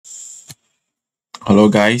Hello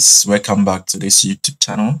guys, welcome back to this YouTube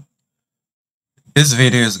channel. This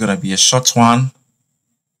video is going to be a short one.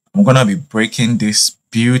 I'm going to be breaking this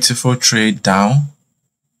beautiful trade down.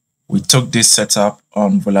 We took this setup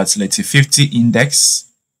on Volatility 50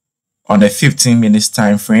 index on a 15 minutes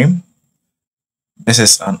time frame. This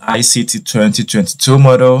is an ICT 2022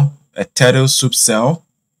 model, a turtle soup cell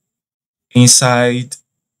inside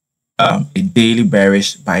a daily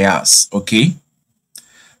bearish bias. Okay.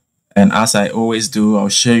 And as I always do, I'll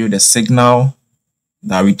show you the signal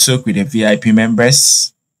that we took with the VIP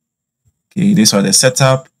members. Okay, this was the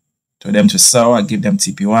setup. Told them to sell. I give them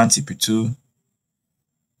TP1, TP2.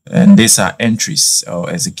 And these are entries or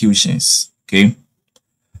executions. Okay.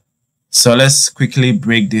 So let's quickly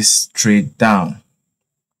break this trade down.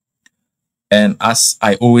 And as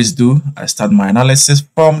I always do, I start my analysis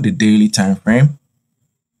from the daily time frame.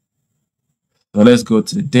 So let's go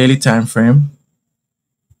to the daily time frame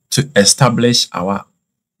to establish our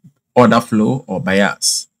order flow or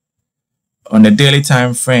bias. On the daily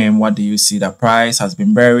time frame, what do you see? The price has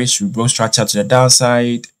been bearish. We broke structure to the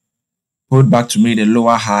downside, pulled back to make a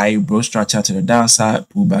lower high, broke structure to the downside,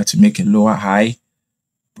 pulled back to make a lower high,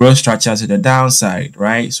 broke structure to the downside,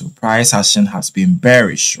 right? So price action has been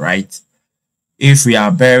bearish, right? If we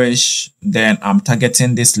are bearish, then I'm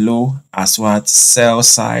targeting this low as what? Sell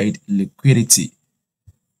side liquidity,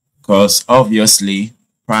 because obviously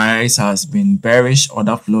price has been bearish,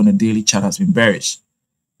 order flow on the daily chart has been bearish.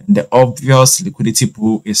 And the obvious liquidity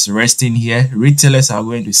pool is resting here. Retailers are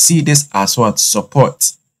going to see this as what?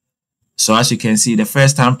 Support. So as you can see, the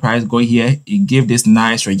first time price go here, it gave this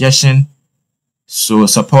nice rejection. So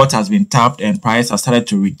support has been tapped and price has started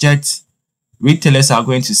to reject. Retailers are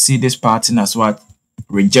going to see this pattern as what?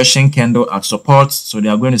 Rejection candle at support. So they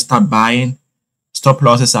are going to start buying. Stop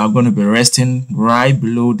losses are going to be resting right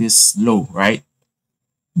below this low, right?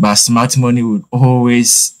 But smart money would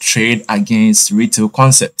always trade against retail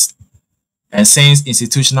concepts. And since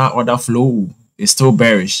institutional order flow is still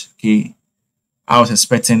bearish, okay, I was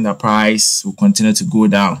expecting the price will continue to go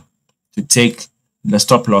down to take the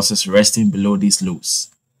stop losses resting below these lows.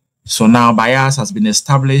 So now bias has been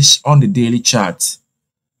established on the daily chart.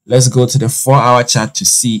 Let's go to the 4-hour chart to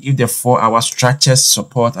see if the 4-hour structures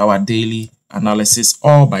support our daily analysis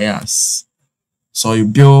or bias. So you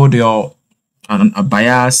build your a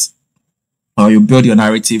bias, or you build your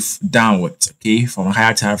narrative downwards, okay, from a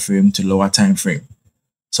higher time frame to lower time frame.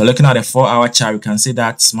 So looking at the 4-hour chart, you can see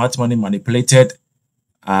that smart money manipulated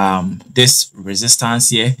this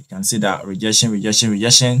resistance here. You can see that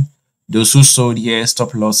rejection. Those who sold here,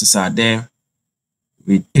 stop losses are there.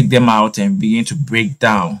 We take them out and begin to break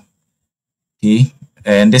down. Okay,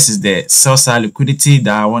 and this is the sell side liquidity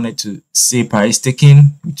that I wanted to see price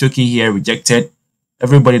taking. We took it here, rejected.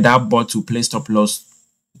 Everybody that bought to place stop loss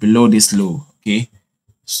below this low. Okay,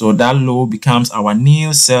 so that low becomes our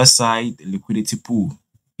new sell side liquidity pool.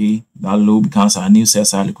 Okay, that low becomes our new sell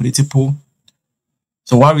side liquidity pool.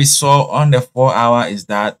 So what we saw on the 4-hour is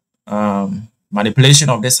that manipulation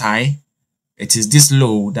of this high. It is this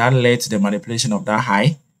low that led to the manipulation of that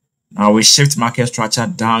high. Now we shift market structure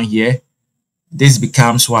down here. This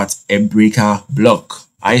becomes what? A breaker block.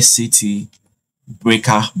 ICT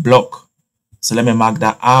breaker block. So let me mark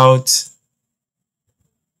that out. So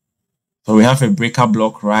we have a breaker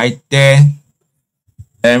block right there.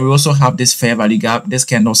 And we also have this fair value gap. This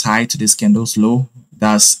candle's high to this candle's low.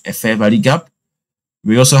 That's a fair value gap.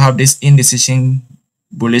 We also have this indecision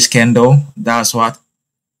bullish candle. That's what?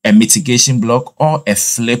 A mitigation block or a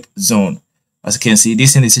flip zone. As you can see,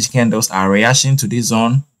 these indecision candles are reaction to this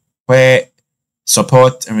zone where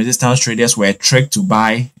support and resistance traders were tricked to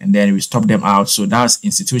buy, and then we stop them out. So that's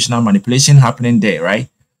institutional manipulation happening there, right?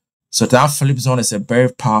 So that flip zone is a very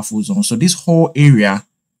powerful zone. So this whole area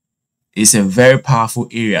is a very powerful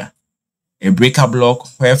area. A breaker block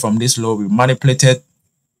where from this low we manipulated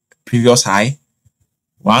previous high.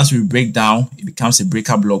 Once we break down, it becomes a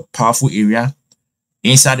breaker block, powerful area.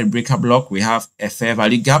 Inside the breaker block, we have a fair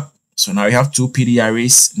value gap. So now we have two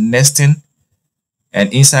PDRAs nesting.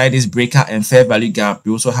 And inside this breaker and fair value gap,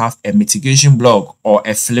 we also have a mitigation block or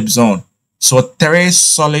a flip zone. So 3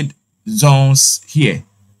 solid zones here.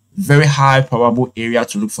 Very high probable area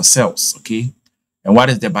to look for sales. Okay. And what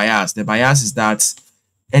is the bias? The bias is that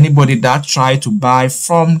anybody that tried to buy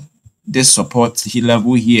from this support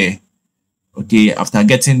level here, okay, after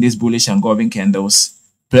getting these bullish and golden candles,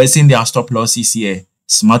 placing their stop losses here,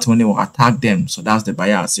 smart money will attack them. So that's the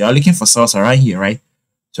bias. You are looking for sales around here, right?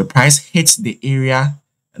 So price hits the area,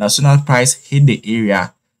 and as soon as price hit the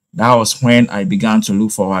area, that was when I began to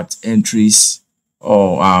look for what? Entries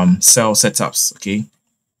or sell setups. Okay.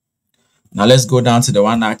 Now let's go down to the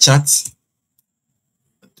 1-hour chart.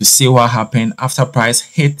 to see what happened after price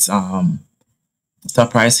hit the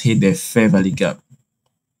fair value gap.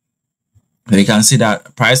 You can see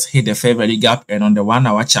that price hit the fair value gap, and on the 1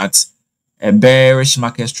 hour chart, a bearish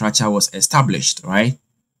market structure was established, right?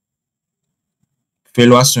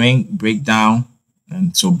 Failure swing, breakdown,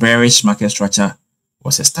 and so bearish market structure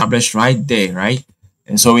was established right there, right?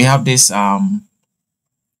 And so we have this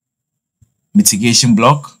mitigation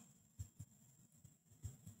block.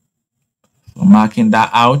 So marking that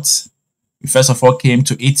out, we first of all came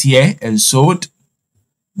to it here and sold.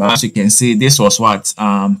 But as you can see, this was what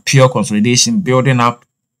pure consolidation, building up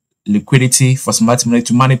liquidity for smart money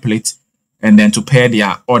to manipulate and then to pair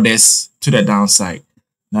their orders to the downside.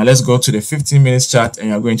 Now let's go to the 15 minutes chart, and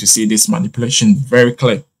you're going to see this manipulation very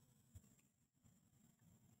clear.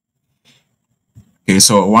 Okay,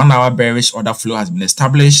 so 1 hour bearish order flow has been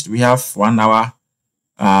established. We have 1 hour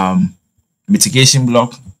mitigation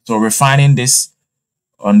block. So refining this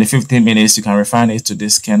on the 15 minutes, you can refine it to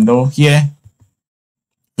this candle here.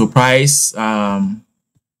 So price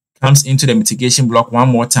comes into the mitigation block one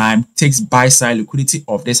more time, takes buy side liquidity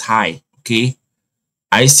of this high. Okay,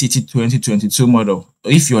 ICT 2022 model.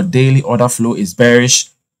 If your daily order flow is bearish,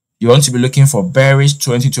 you want to be looking for bearish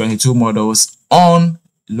 2022 models on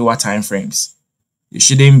lower time frames. You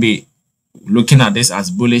shouldn't be looking at this as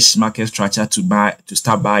bullish market structure to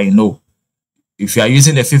start buying. No, if you are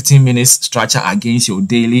using the 15 minutes structure against your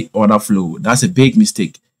daily order flow, that's a big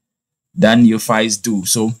mistake that neophytes do.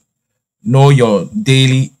 So know your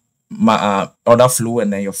daily order flow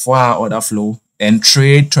and then your 4-hour order flow, and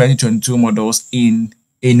trade 2022 models in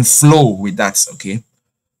flow with that. Okay,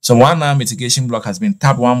 so 1 hour mitigation block has been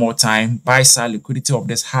tapped one more time. Buy side liquidity of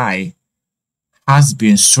this high has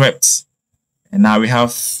been swept, and now we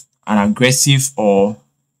have an aggressive or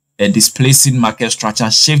a displacing market structure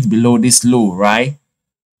shift below this low, right?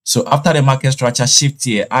 So after the market structure shift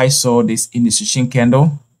here, I saw this initiation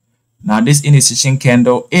candle. Now this initiation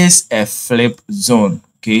candle is a flip zone.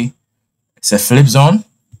 Okay, it's a flip zone.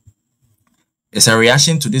 It's a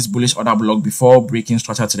reaction to this bullish order block before breaking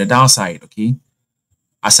structure to the downside. Okay,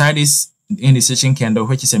 aside this initiation candle,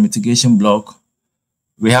 which is a mitigation block,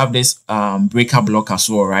 we have this breaker block as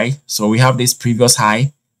well, right? So we have this previous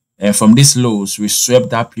high, and from these lows we swept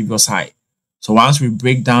that previous high. So once we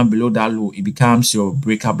break down below that low, it becomes your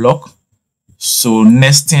breaker block. So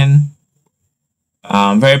nesting,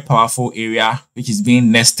 very powerful area which is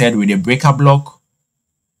being nested with a breaker block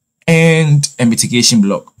and a mitigation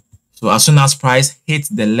block. So as soon as price hits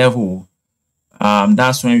the level,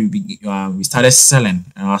 that's when we started selling,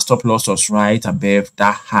 and our stop loss was right above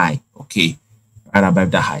that high. Okay, right above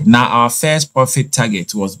that high. Now our first profit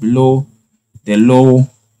target was below the low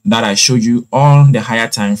that I showed you on the higher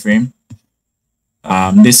time frame.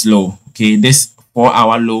 This low, okay, this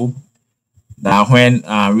 4-hour low, that when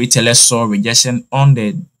retailers saw rejection on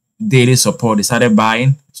the daily support, they started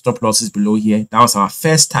buying. Stop losses below here. That was our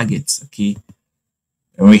first target. Okay,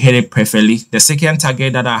 and we hit it perfectly. The second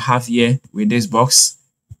target that I have here with this box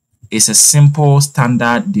is a simple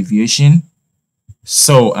standard deviation.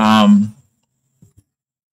 So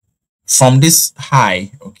from this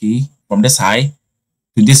high, okay, from this high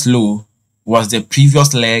to this low was the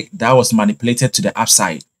previous leg that was manipulated to the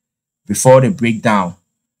upside before the breakdown.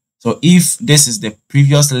 So if this is the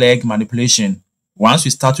previous leg manipulation, once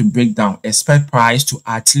we start to break down, expect price to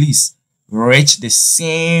at least reach the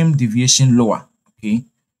same deviation lower. Okay,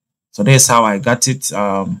 so that's how I got it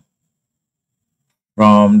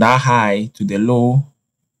from that high to the low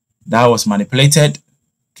that was manipulated.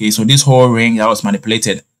 Okay, so this whole ring that was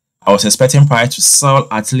manipulated, I was expecting price to sell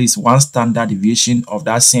at least one standard deviation of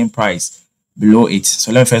that same price below it.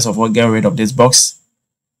 So let me first of all get rid of this box.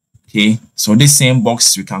 Okay, so this same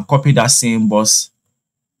box, we can copy that same box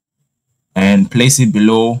and place it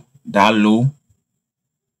below that low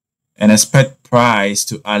and expect price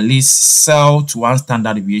to at least sell to one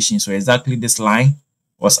standard deviation. So exactly this line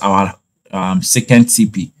was our second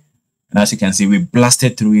TP, and as you can see, we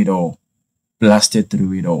blasted through it all. That's it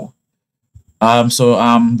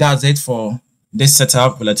for this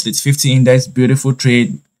setup. Volatility 50 index, beautiful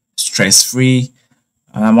trade, stress-free.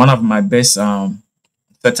 One of my best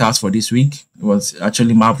setups for this week. It was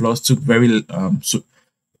actually marvelous. Took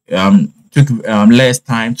less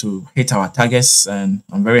time to hit our targets, and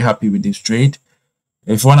I'm very happy with this trade.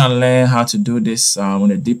 If you want to learn how to do this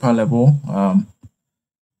on a deeper level,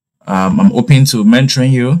 I'm open to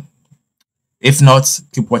mentoring you. If not,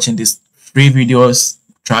 keep watching these free videos.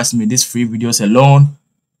 Trust me, these free videos alone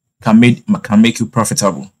can make you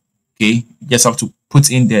profitable. Okay, you just have to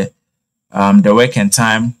put in the work and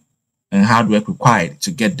time and hard work required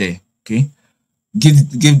to get there. Okay,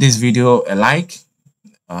 give this video a like.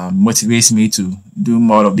 motivates me to do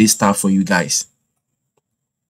more of this stuff for you guys.